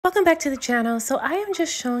Welcome back to the channel. So I am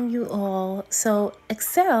just showing you all, so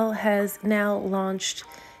Excel has now launched,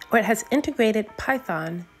 or it has integrated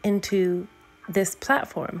Python into this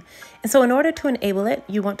platform. And so in order to enable it,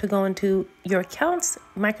 you want to go into your accounts,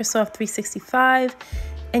 Microsoft 365,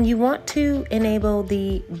 and you want to enable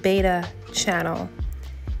the beta channel.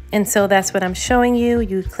 And so that's what I'm showing you.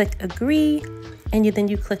 You click agree, and then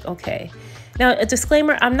you click OK. Now, a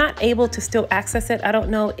disclaimer, I'm not able to still access it. I don't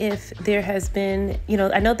know if there has been,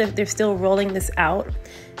 I know that they're still rolling this out.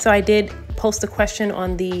 So I did post a question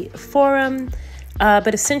on the forum,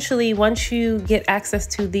 but essentially once you get access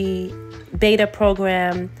to the beta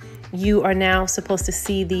program, you are now supposed to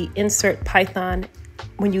see the insert Python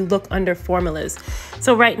when you look under formulas.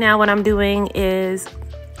 So right now what I'm doing is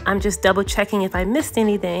I'm just double checking if I missed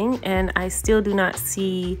anything, and I still do not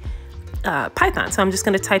see Python. So I'm just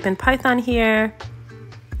going to type in Python here,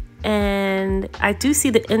 and I do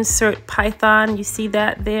see the insert Python. You see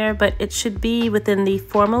that there, but it should be within the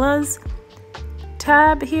formulas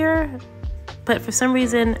tab here, but for some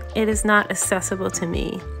reason it is not accessible to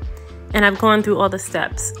me, and I've gone through all the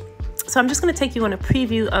steps. So I'm just going to take you on a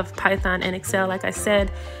preview of Python and Excel. Like I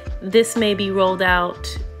said, this may be rolled out,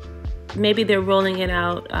 maybe they're rolling it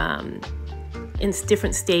out in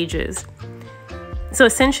different stages. So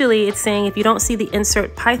essentially it's saying if you don't see the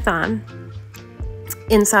insert Python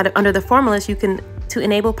under the formulas, to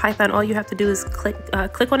enable Python, all you have to do is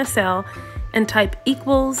click on a cell and type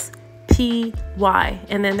equals py,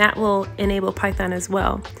 and then that will enable Python as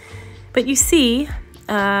well. But you see,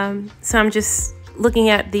 so I'm just looking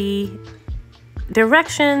at the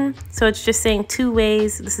direction. So it's just saying 2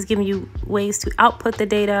 ways. This is giving you ways to output the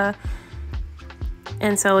data.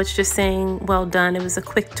 And so it's just saying, well done. It was a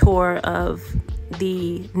quick tour of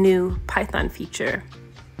the new Python feature.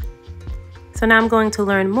 So now I'm going to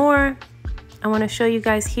learn more. I want to show you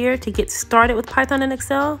guys here to get started with Python and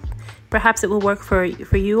Excel. Perhaps it will work for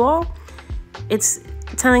you all. It's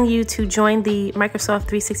telling you to join the Microsoft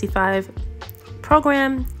 365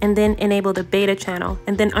 program and then enable the beta channel.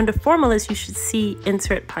 And then under formulas, you should see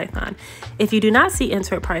insert Python. If you do not see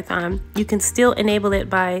insert Python, you can still enable it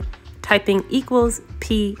by typing equals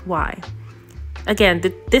py. Again,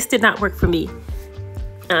 this did not work for me.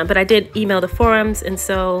 But I did email the forums, and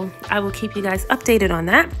so I will keep you guys updated on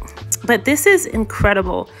that. But this is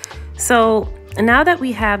incredible. So now that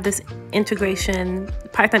we have this integration,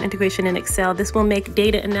 Python integration in Excel, this will make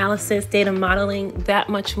data analysis, data modeling that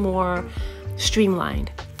much more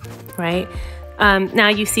streamlined, right? Now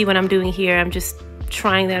you see what I'm doing here. I'm just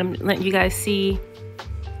trying that. I'm letting you guys see.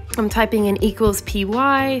 I'm typing in equals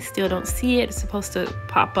py, still don't see it. It's supposed to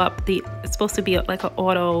pop up. It's supposed to be like an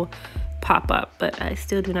auto pop up, but I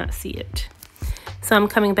still do not see it. So I'm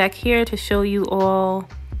coming back here to show you all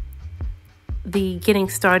the getting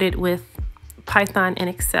started with Python and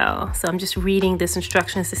Excel. So I'm just reading this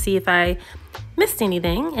instructions to see if I missed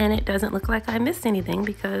anything, and it doesn't look like I missed anything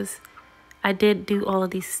because I did do all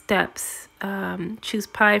of these steps. Choose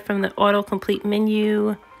Py from the autocomplete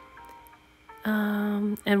menu.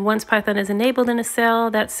 And once Python is enabled in a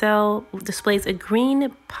cell, that cell displays a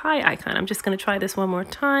green Pi icon. I'm just going to try this one more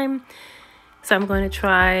time. So I'm going to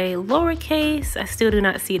try lowercase. I still do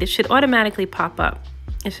not see it. It should automatically pop up.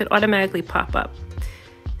 It should automatically pop up.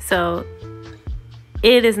 So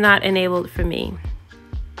it is not enabled for me.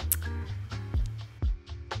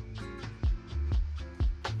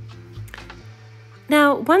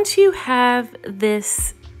 Now, once you have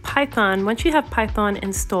this Python, once you have Python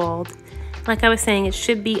installed, like I was saying, it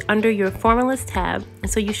should be under your formulas tab, and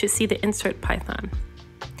so you should see the insert Python.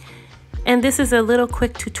 And this is a little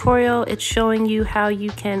quick tutorial. It's showing you how you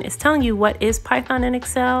can, it's telling you what is Python in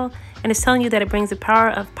Excel, and it's telling you that it brings the power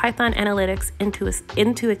of Python analytics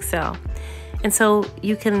into Excel. And so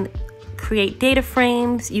you can create data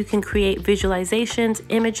frames, you can create visualizations,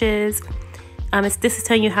 images. This is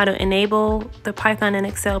telling you how to enable the Python in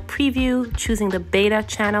Excel preview, choosing the beta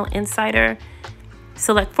channel insider.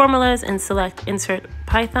 Select formulas and select insert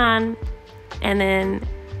Python, and then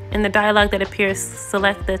in the dialog that appears,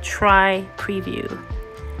 select the try preview.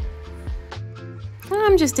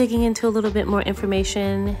 I'm just digging into a little bit more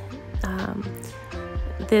information.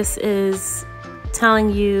 This is telling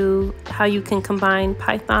you how you can combine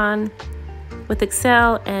Python with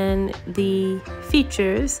Excel and the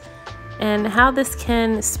features, and how this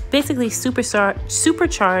can basically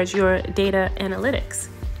supercharge your data analytics.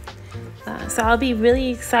 So I'll be really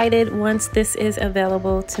excited once this is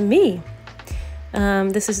available to me.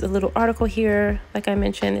 This is a little article here. Like I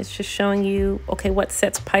mentioned, it's just showing you, okay, what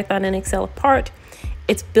sets Python and Excel apart.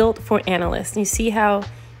 It's built for analysts. You see how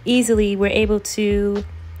easily we're able to,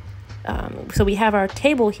 so we have our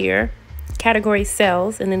table here, category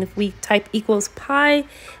cells, and then if we type equals pi,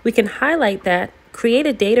 we can highlight that, create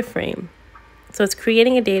a data frame. So it's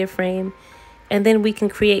creating a data frame, and then we can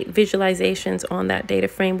create visualizations on that data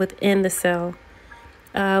frame within the cell.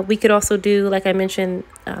 We could also do, like I mentioned,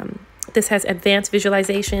 this has advanced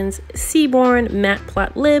visualizations, Seaborn,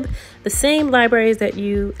 Matplotlib, the same libraries that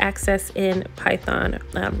you access in Python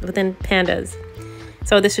within Pandas.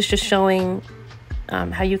 So this is just showing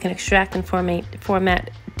how you can extract and format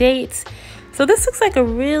dates. So this looks like a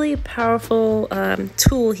really powerful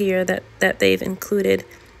tool here that they've included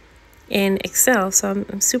in Excel. So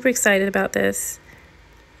I'm super excited about this.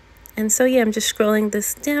 And so yeah, I'm just scrolling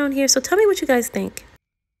this down here. So tell me what you guys think.